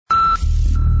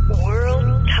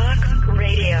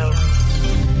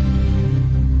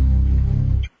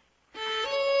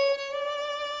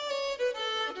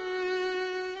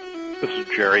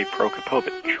Jerry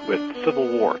Prokopovich with Civil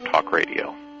War Talk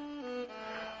Radio.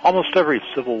 Almost every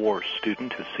Civil War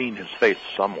student has seen his face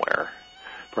somewhere,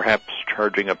 perhaps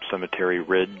charging up Cemetery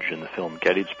Ridge in the film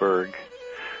Gettysburg,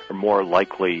 or more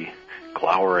likely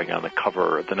glowering on the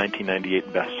cover of the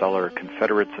 1998 bestseller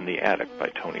Confederates in the Attic by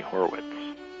Tony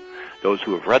Horwitz. Those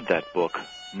who have read that book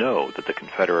know that the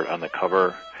Confederate on the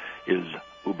cover is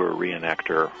Uber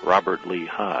reenactor Robert Lee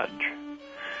Hodge.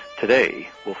 Today,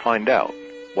 we'll find out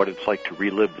what it's like to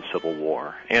relive the Civil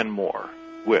War and more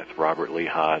with Robert Lee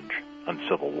Hodge on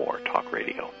Civil War Talk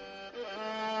Radio.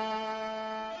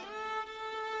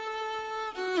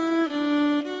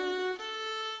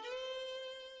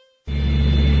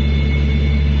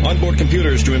 Onboard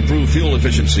computers to improve fuel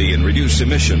efficiency and reduce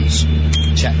emissions.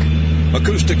 Check.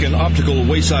 Acoustic and optical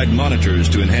wayside monitors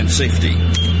to enhance safety.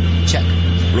 Check.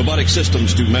 Robotic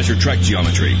systems to measure track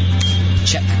geometry.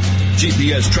 Check.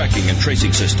 GPS tracking and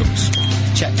tracing systems.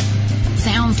 Check.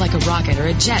 Sounds like a rocket or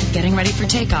a jet getting ready for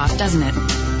takeoff, doesn't it?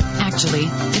 Actually,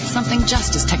 it's something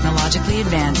just as technologically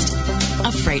advanced.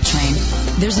 A freight train.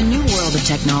 There's a new world of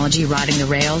technology riding the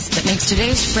rails that makes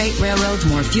today's freight railroads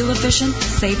more fuel efficient,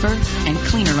 safer, and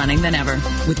cleaner running than ever.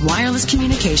 With wireless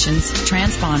communications,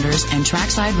 transponders, and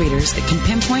trackside readers that can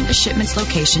pinpoint a shipment's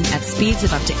location at speeds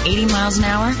of up to 80 miles an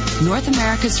hour, North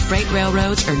America's freight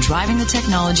railroads are driving the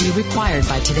technology required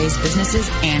by today's businesses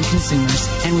and consumers.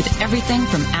 And with everything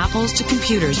from apples to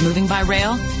computers moving by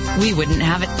rail, we wouldn't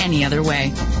have it any other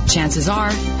way. Chances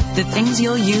are, the things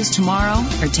you'll use tomorrow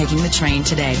are taking the train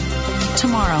today.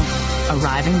 Tomorrow,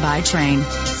 arriving by train.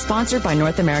 Sponsored by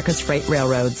North America's Freight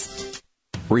Railroads.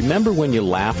 Remember when you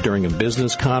laughed during a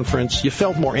business conference? You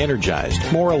felt more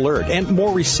energized, more alert, and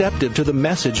more receptive to the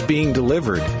message being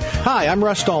delivered. Hi, I'm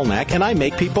Russ Stolnack, and I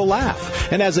make people laugh.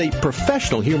 And as a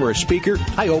professional humorous speaker,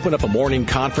 I open up a morning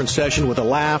conference session with a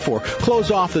laugh or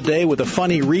close off the day with a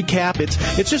funny recap.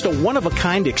 It's just a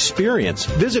one-of-a-kind experience.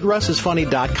 Visit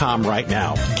russisfunny.com right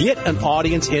now. Get an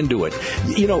audience into it.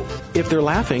 You know, if they're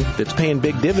laughing, that's paying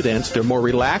big dividends. They're more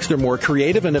relaxed, they're more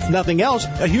creative, and if nothing else,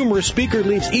 a humorous speaker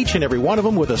leaves each and every one of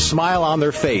them with a smile on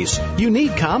their face. You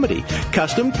need comedy.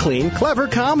 Custom, clean, clever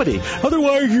comedy.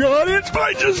 Otherwise, your audience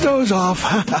might just doze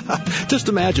off. Just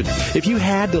imagine, if you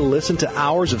had to listen to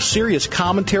hours of serious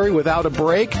commentary without a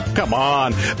break, come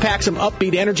on. Pack some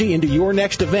upbeat energy into your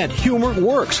next event. Humor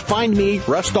works. Find me,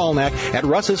 Russ Stolnack, at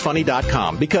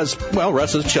russisfunny.com because, well,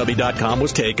 russischubby.com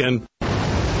was taken.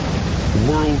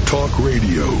 World Talk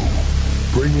Radio,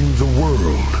 bringing the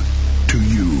world to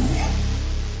you.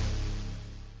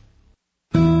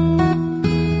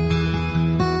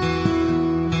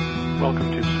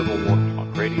 Welcome to Civil War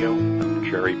Talk Radio. I'm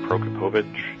Jerry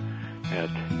Prokopovich at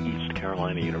East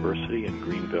Carolina University in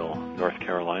Greenville, North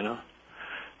Carolina,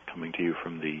 coming to you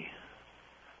from the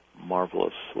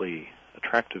marvelously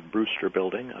attractive Brewster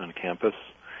Building on campus,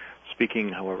 speaking,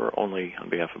 however, only on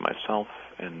behalf of myself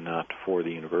and not for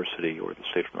the university or the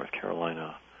state of North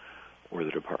Carolina or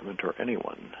the department or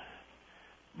anyone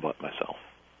but myself.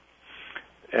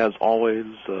 As always,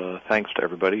 thanks to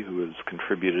everybody who has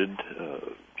contributed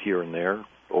here and there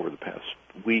over the past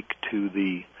week to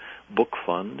the book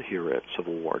fund here at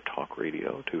Civil War Talk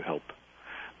Radio to help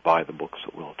buy the books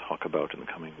that we'll talk about in the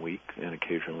coming week and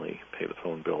occasionally pay the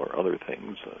phone bill or other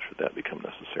things should that become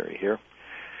necessary here.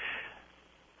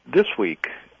 This week,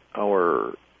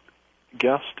 our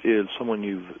guest is someone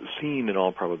you've seen in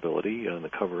all probability on the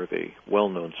cover of a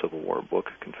well-known Civil War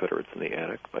book, Confederates in the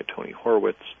Attic by Tony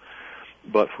Horwitz.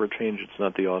 But for a change, it's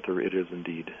not the author, it is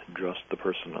indeed just the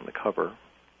person on the cover.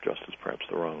 Just is perhaps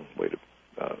the wrong way to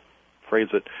phrase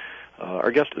it. Our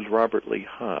guest is Robert Lee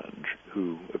Hodge,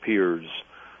 who appears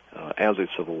as a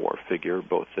Civil War figure,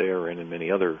 both there and in many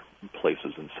other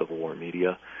places in Civil War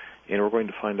media. And we're going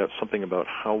to find out something about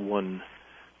how one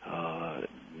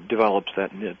develops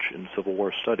that niche in Civil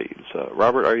War studies.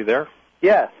 Robert, are you there?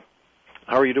 Yes.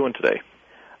 How are you doing today?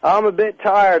 I'm a bit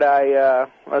tired. I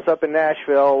was up in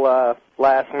Nashville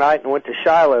last night and went to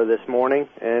Shiloh this morning,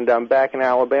 and I'm back in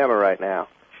Alabama right now.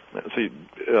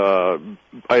 So,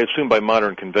 I assume by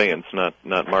modern conveyance, not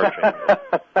marching.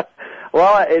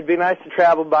 Well, it'd be nice to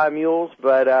travel by mules,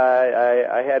 but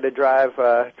I had to drive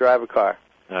a car.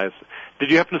 Nice.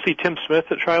 Did you happen to see Tim Smith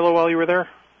at Shiloh while you were there?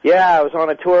 Yeah, I was on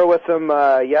a tour with him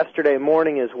yesterday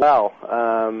morning as well.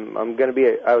 I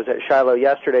was at Shiloh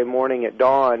yesterday morning at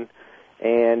dawn,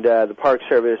 and the Park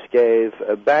Service gave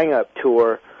a bang-up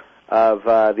tour of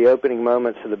the opening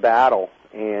moments of the battle.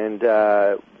 And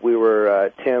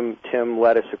Tim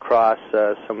led us across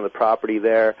some of the property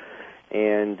there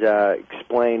and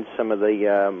explained some of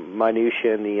the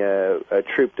minutiae and the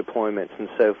troop deployments and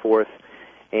so forth.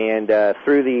 And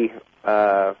through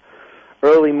the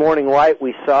early morning light,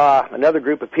 we saw another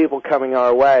group of people coming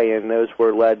our way, and those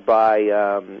were led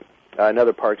by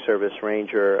another Park Service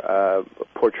ranger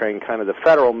portraying kind of the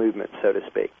federal movement, so to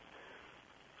speak.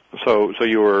 So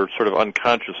you were sort of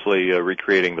unconsciously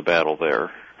recreating the battle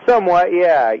there. Somewhat,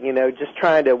 yeah. Just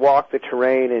trying to walk the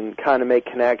terrain and kind of make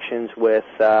connections with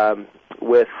what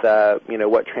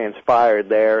transpired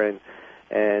there,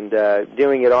 and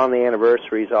doing it on the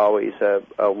anniversary is always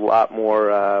a lot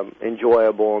more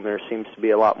enjoyable, and there seems to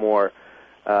be a lot more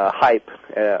hype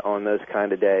on those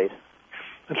kind of days.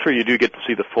 That's true. You do get to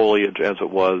see the foliage as it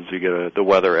was. You get the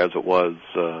weather as it was.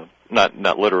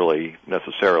 Not literally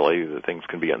necessarily. Things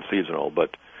can be unseasonal,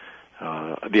 but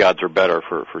the odds are better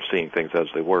for seeing things as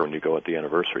they were when you go at the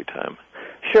anniversary time.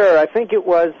 Sure. I think it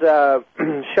was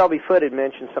Shelby Foote had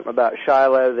mentioned something about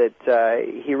Shiloh, that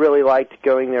he really liked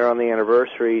going there on the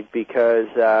anniversary because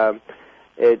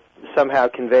it somehow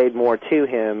conveyed more to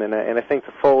him, and I think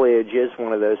the foliage is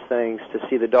one of those things, to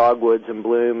see the dogwoods in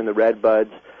bloom and the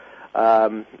redbuds.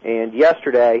 And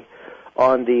yesterday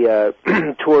on the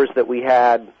tours that we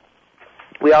had,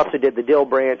 we also did the Dill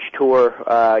Branch tour,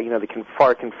 the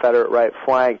far Confederate right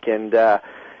flank, and to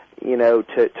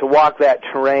walk that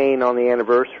terrain on the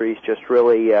anniversaries just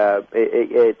really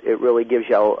it really gives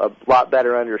you a lot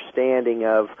better understanding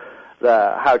of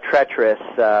how treacherous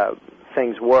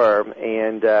things were,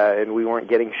 and we weren't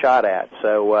getting shot at.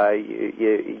 So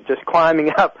you just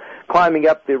climbing up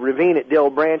the ravine at Dill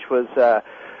Branch was a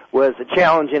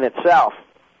challenge in itself.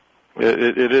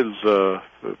 It is a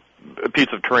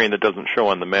piece of terrain that doesn't show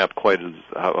on the map quite as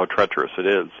how treacherous it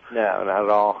is. No, not at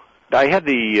all. I had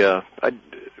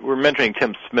we're mentioning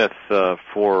Tim Smith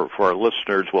for our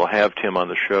listeners. We'll have Tim on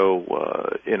the show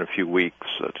in a few weeks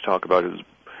to talk about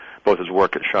both his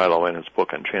work at Shiloh and his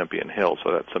book on Champion Hill,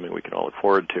 so that's something we can all look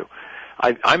forward to.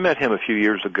 I met him a few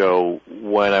years ago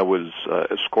when I was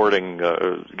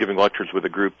giving lectures with a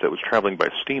group that was traveling by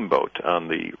steamboat on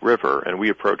the river, and we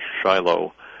approached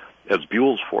Shiloh as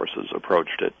Buell's forces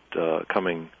approached it,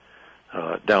 coming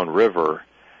downriver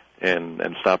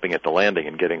and stopping at the landing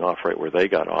and getting off right where they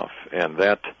got off. And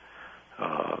that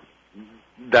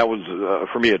was,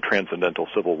 for me, a transcendental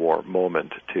Civil War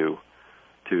moment to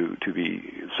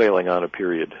be sailing on a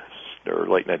period or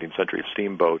late 19th century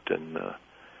steamboat and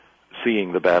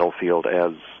seeing the battlefield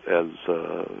as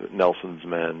Nelson's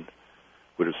men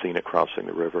would have seen it crossing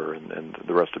the river and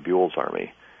the rest of Buell's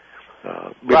army.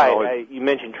 Right. You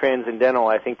mentioned transcendental.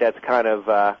 I think that's kind of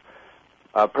an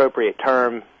appropriate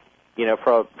term,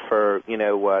 for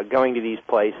going to these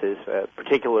places,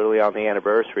 particularly on the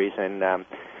anniversaries, and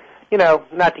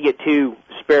not to get too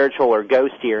spiritual or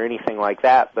ghosty or anything like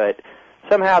that, but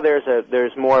somehow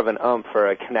there's more of an oomph or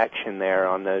a connection there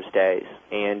on those days,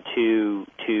 and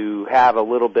to have a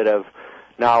little bit of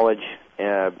knowledge,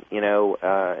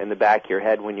 in the back of your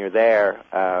head when you're there,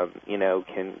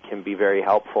 can be very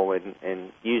helpful,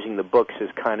 and using the books as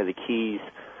kind of the keys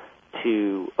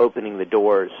to opening the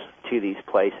doors to these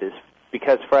places.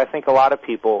 Because for, I think, a lot of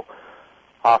people,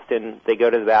 often they go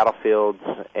to the battlefields,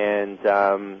 and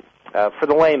for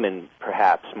the layman,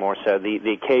 perhaps more so,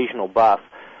 the occasional buff,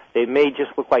 they may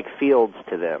just look like fields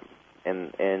to them,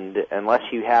 and unless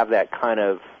you have that kind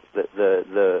of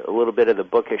the a little bit of the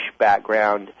bookish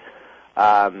background,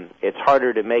 it's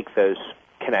harder to make those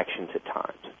connections at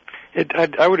times.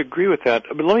 I would agree with that,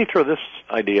 but let me throw this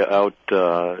idea out.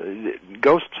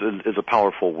 Ghosts is a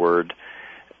powerful word.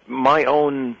 My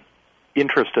own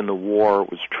interest in the war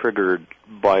was triggered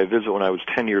by a visit when I was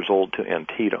 10 years old to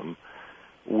Antietam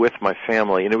with my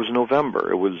family, and it was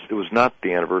November. It was not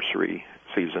the anniversary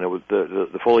season. It was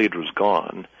the foliage was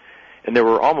gone, and there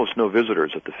were almost no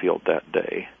visitors at the field that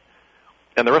day.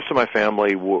 And the rest of my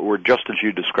family were just as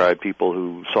you described, people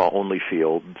who saw only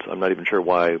fields. I'm not even sure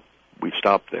why we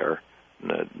stopped there.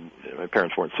 My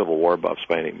parents weren't Civil War buffs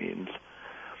by any means.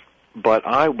 But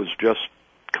I was just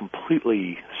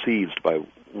completely seized by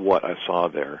what I saw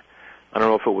there. I don't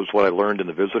know if it was what I learned in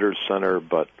the Visitors Center,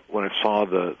 but when I saw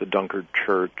the Dunkard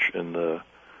Church and the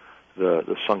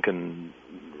sunken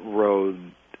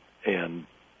road and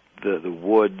the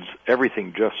woods,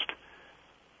 everything just...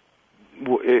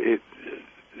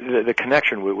 The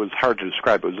connection was hard to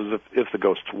describe. It was as if the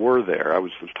ghosts were there. I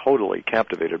was totally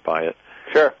captivated by it.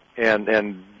 Sure.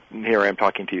 And here I am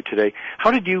talking to you today.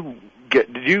 How did you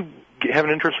have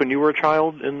an interest when you were a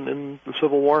child in the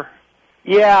Civil War?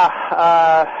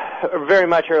 Yeah, very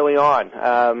much early on.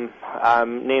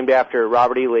 I'm named after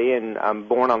Robert E. Lee, and I'm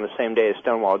born on the same day as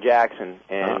Stonewall Jackson.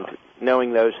 And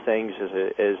knowing those things as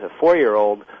a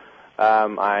 4-year-old,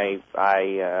 I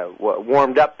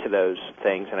warmed up to those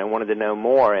things, and I wanted to know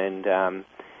more. And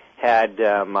had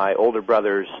my older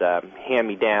brother's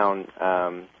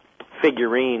hand-me-down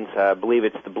figurines. I believe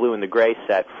it's the blue and the gray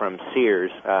set from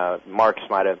Sears. Marks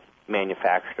might have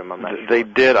manufactured them. I'm not sure. They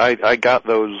did. I got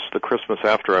those the Christmas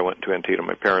after I went to Antietam.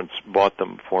 My parents bought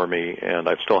them for me, and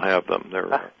I still have them.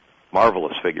 They're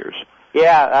marvelous figures.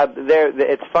 Yeah,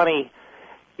 it's funny,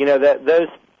 you know, that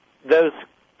those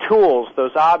tools,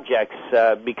 those objects,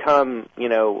 become, you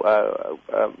know,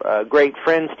 great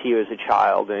friends to you as a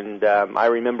child. And I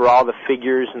remember all the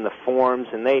figures and the forms,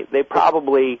 and they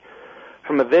probably,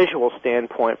 from a visual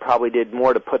standpoint, probably did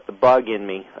more to put the bug in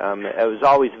me. It was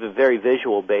always very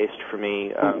visual based for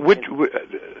me.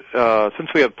 Since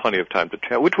we have plenty of time to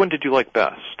chat, which one did you like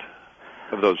best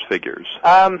of those figures?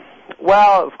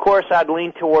 Well, of course, I'd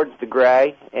lean towards the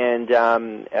gray, and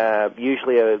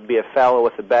usually it would be a fellow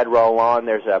with a bedroll on.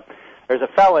 There's a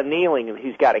fellow kneeling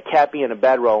who's got a kepi and a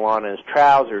bedroll on, and his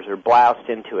trousers are bloused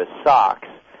into his socks.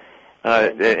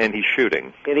 And he's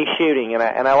shooting. And he's shooting, and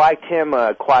I liked him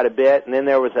quite a bit. And then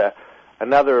there was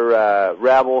another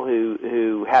rebel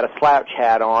who had a slouch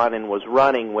hat on and was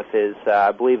running with his,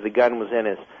 I believe the gun was in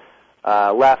his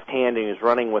left hand, and he was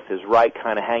running with his right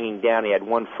kind of hanging down. He had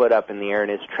one foot up in the air,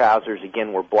 and his trousers,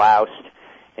 again, were bloused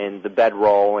and the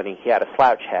bedroll, and he had a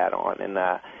slouch hat on. And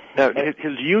now,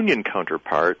 his Union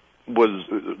counterpart was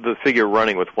the figure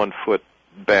running with one foot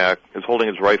back, is holding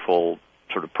his rifle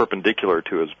sort of perpendicular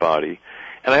to his body.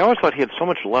 And I always thought he had so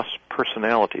much less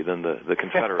personality than the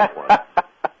Confederate one.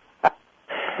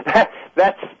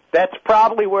 That's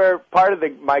probably where part of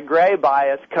my gray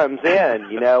bias comes in.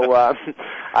 You know,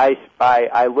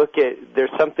 I look at, there's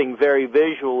something very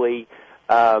visually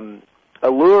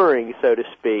alluring, so to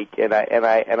speak, and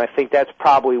I think that's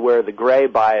probably where the gray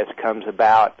bias comes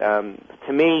about.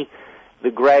 To me,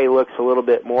 the gray looks a little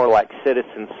bit more like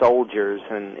citizen soldiers,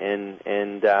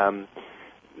 and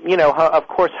you know, of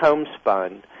course,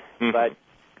 homespun, but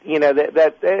you know,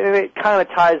 that it kind of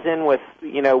ties in with,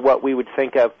 you know, what we would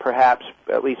think of perhaps,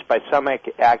 at least by some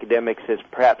academics, as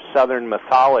perhaps Southern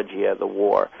mythology of the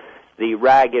war, the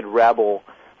ragged rebel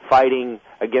fighting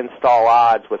against all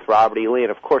odds with Robert E. Lee. And,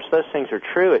 of course, those things are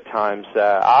true at times,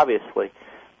 obviously.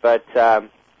 But I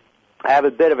have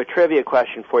a bit of a trivia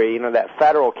question for you. You know, that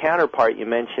federal counterpart you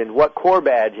mentioned, what Corps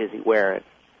badge is he wearing?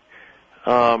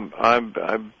 I'm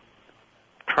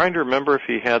trying to remember if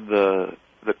he had the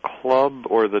club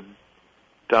or the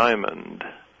diamond.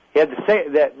 He had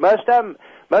most of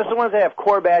the ones that have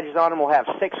Corps badges on them will have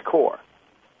 6 Corps.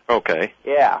 Okay.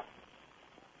 Yeah.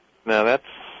 Now that's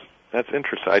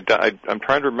interesting. I'm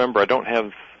trying to remember. I don't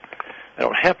happen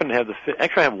to have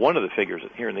actually I have one of the figures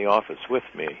here in the office with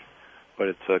me, but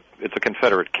it's a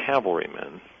Confederate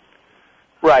cavalryman.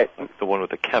 Right. The one with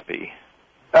the kepi.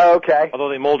 Oh, okay. Although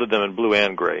they molded them in blue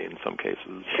and gray in some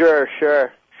cases. Sure.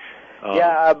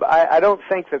 Yeah, I don't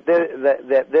think that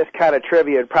this kind of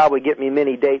trivia would probably get me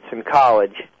many dates in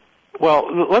college.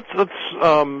 Well, let's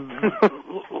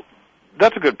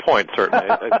that's a good point, certainly.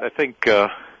 I think you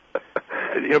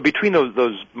know, between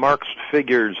those Marx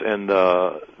figures and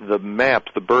the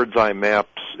maps, the bird's eye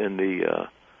maps in the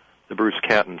Bruce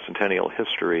Catton Centennial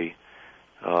History,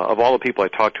 of all the people I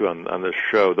talked to on this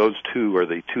show, those two are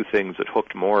the two things that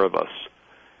hooked more of us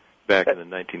back in the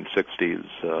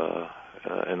 1960s.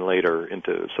 And later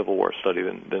into Civil War study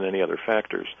than any other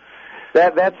factors.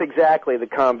 That's exactly the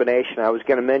combination. I was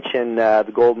going to mention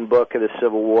the Golden Book of the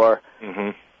Civil War.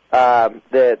 Mm-hmm.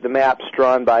 The maps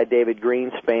drawn by David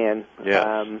Greenspan.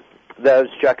 Yes. Those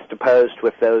juxtaposed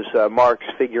with those Marx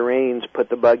figurines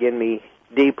put the bug in me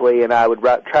deeply, and I would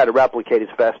try to replicate as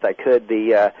best I could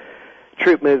the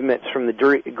troop movements from the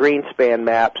Greenspan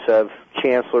maps of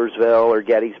Chancellorsville or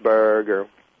Gettysburg or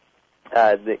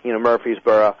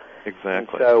Murfreesboro.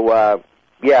 Exactly. So,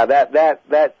 yeah,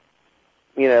 that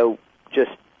you know, just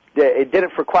it did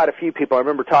it for quite a few people. I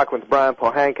remember talking with Brian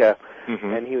Pohanka,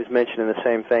 and he was mentioning the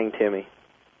same thing to me.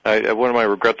 One of my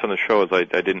regrets on the show is I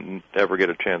didn't ever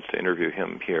get a chance to interview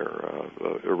him here.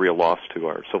 A real loss to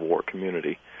our Civil War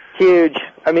community. Huge.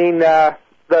 I mean, the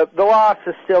loss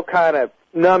is still kind of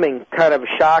numbing, kind of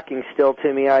shocking still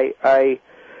to me.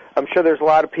 I'm sure there's a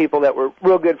lot of people that were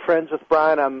real good friends with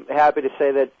Brian. I'm happy to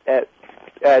say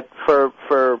that for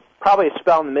probably a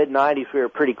spell in the mid-'90s, we were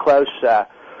pretty close,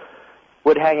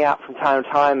 would hang out from time to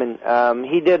time, and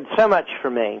he did so much for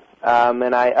me,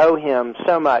 and I owe him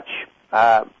so much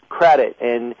credit,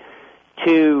 and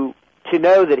to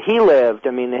know that he lived,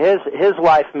 I mean, his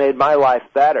life made my life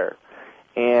better,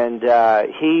 and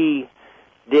he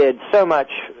did so much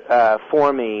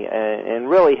for me, and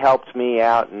really helped me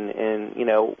out, and you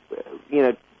know,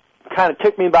 kind of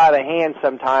took me by the hand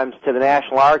sometimes to the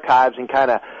National Archives and kind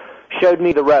of showed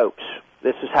me the ropes.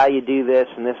 this is how you do this,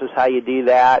 and this is how you do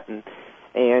that, and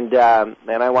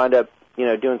I wound up,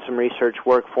 doing some research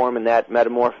work for him, and that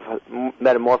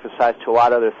metamorphosized to a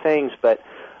lot of other things. But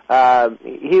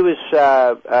he was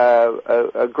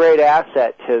a great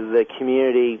asset to the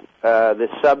community, the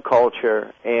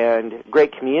subculture, and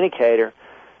great communicator,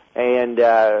 and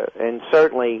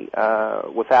certainly,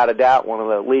 without a doubt, one of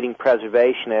the leading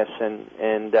preservationists,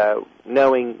 and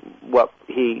knowing what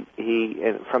he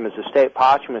from his estate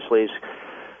posthumously is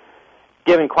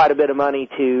giving quite a bit of money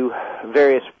to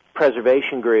various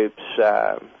preservation groups.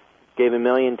 Gave $1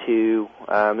 million to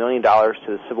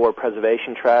the Civil War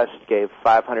Preservation Trust, gave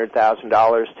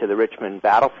 $500,000 to the Richmond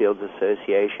Battlefields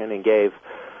Association, and gave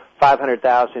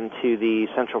 $500,000 to the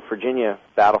Central Virginia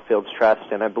Battlefields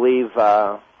Trust, and I believe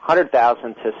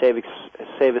 $100,000 to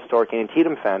Save Historic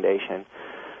Antietam Foundation.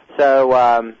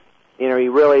 So, he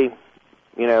really,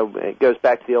 it goes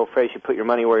back to the old phrase, you put your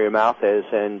money where your mouth is,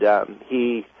 and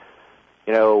he,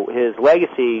 his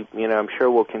legacy, I'm sure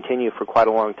will continue for quite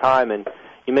a long time. And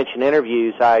you mentioned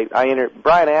interviews.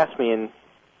 Brian asked me in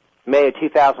May of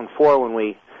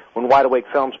 2004 when Wide Awake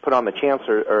Films put on the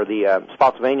Chancellor, or the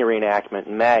Spotsylvania reenactment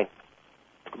in May.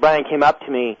 Brian came up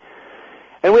to me,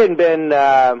 and we hadn't been,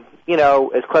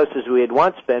 as close as we had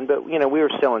once been, but, we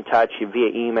were still in touch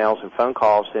via emails and phone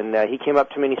calls, and he came up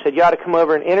to me and he said, you ought to come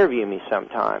over and interview me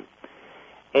sometime.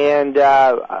 And,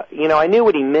 I knew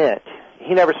what he meant.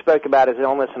 He never spoke about his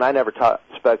illness, and I never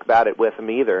spoke about it with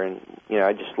him either, and,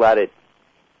 I just let it,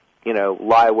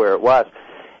 lie where it was.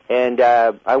 And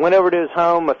I went over to his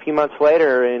home a few months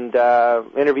later and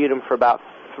interviewed him for about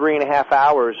 3.5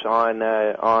 hours on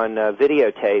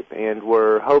videotape, and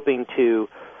we're hoping to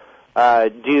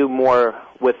do more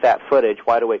with that footage.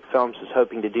 Wide Awake Films is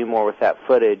hoping to do more with that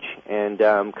footage and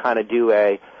kind of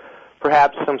do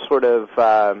perhaps some sort of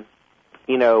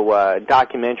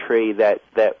documentary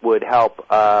that would help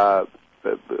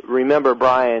remember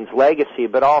Brian's legacy,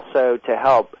 but also to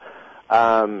help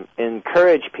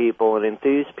encourage people and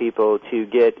enthuse people to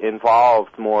get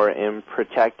involved more in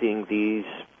protecting these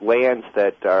lands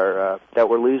that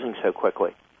we're losing so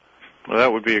quickly. Well,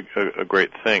 that would be a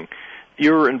great thing.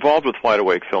 You're involved with Wide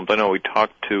Awake Films. I know we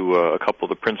talked to a couple of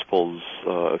the principals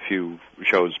a few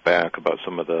shows back about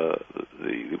some of the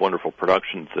wonderful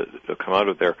productions that come out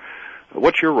of there.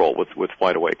 What's your role with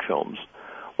Wide Awake Films?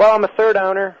 Well, I'm a third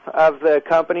owner of the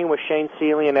company with Shane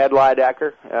Seeley and Ed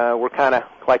Lydecker. We're kind of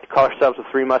like to call ourselves the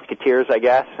Three Musketeers, I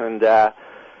guess, and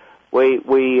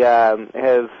we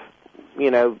have,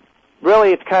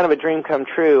 really it's kind of a dream come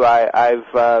true. I've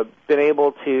been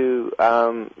able to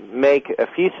make a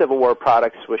few Civil War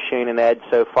products with Shane and Ed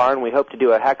so far, and we hope to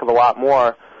do a heck of a lot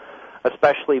more,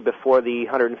 especially before the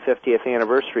 150th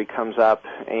anniversary comes up.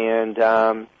 And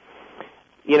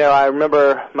I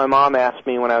remember my mom asked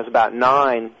me when I was about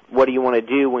 9, what do you want to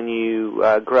do when you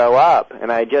grow up?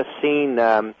 And I had just seen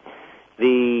the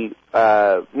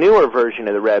newer version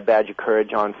of the Red Badge of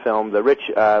Courage on film.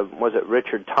 Was it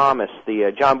Richard Thomas?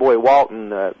 The John Boy Walton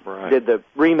did the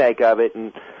remake of it,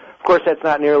 and of course that's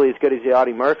not nearly as good as the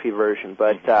Audie Murphy version.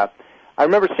 But I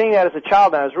remember seeing that as a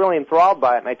child, and I was really enthralled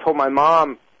by it. And I told my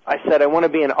mom, I said, I want to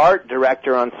be an art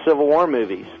director on Civil War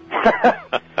movies.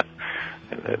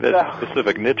 There's a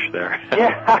specific niche there.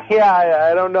 yeah.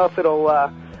 I don't know if it'll.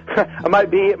 It might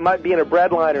be in a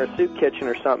bread line or a soup kitchen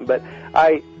or something. But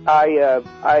I've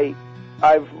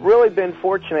really been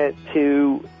fortunate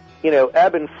to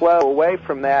ebb and flow away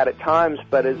from that at times,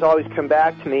 but it's always come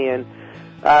back to me, and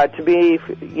to be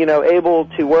able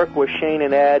to work with Shane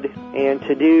and Ed and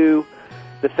to do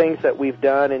the things that we've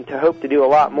done and to hope to do a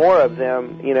lot more of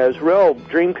them, is a real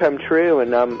dream come true,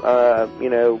 and I'm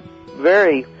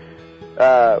very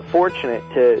fortunate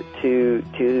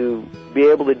to be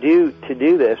able to do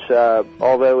this.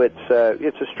 Although it's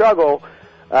a struggle,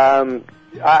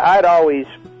 I'd always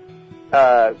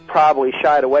probably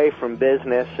shied away from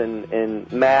business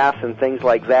and math and things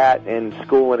like that in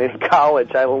school and in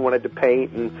college. I wanted to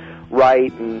paint and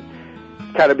write and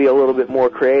kind of be a little bit more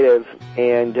creative,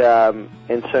 and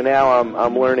so now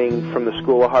I'm learning from the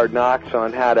School of Hard Knocks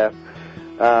on how to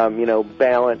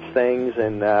balance things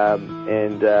and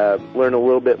learn a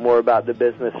little bit more about the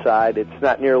business side. It's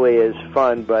not nearly as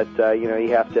fun, but you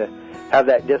have to have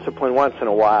that discipline once in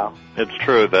a while. It's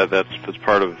true that's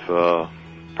part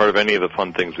of any of the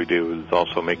fun things we do is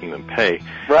also making them pay.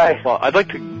 Right. Well, I'd like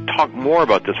to talk more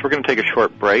about this. We're going to take a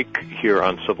short break here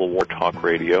on Civil War Talk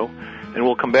Radio, and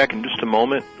we'll come back in just a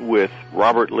moment with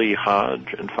Robert Lee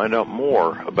Hodge and find out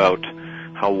more about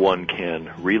how one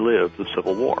can relive the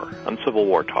Civil War on Civil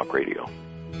War Talk Radio.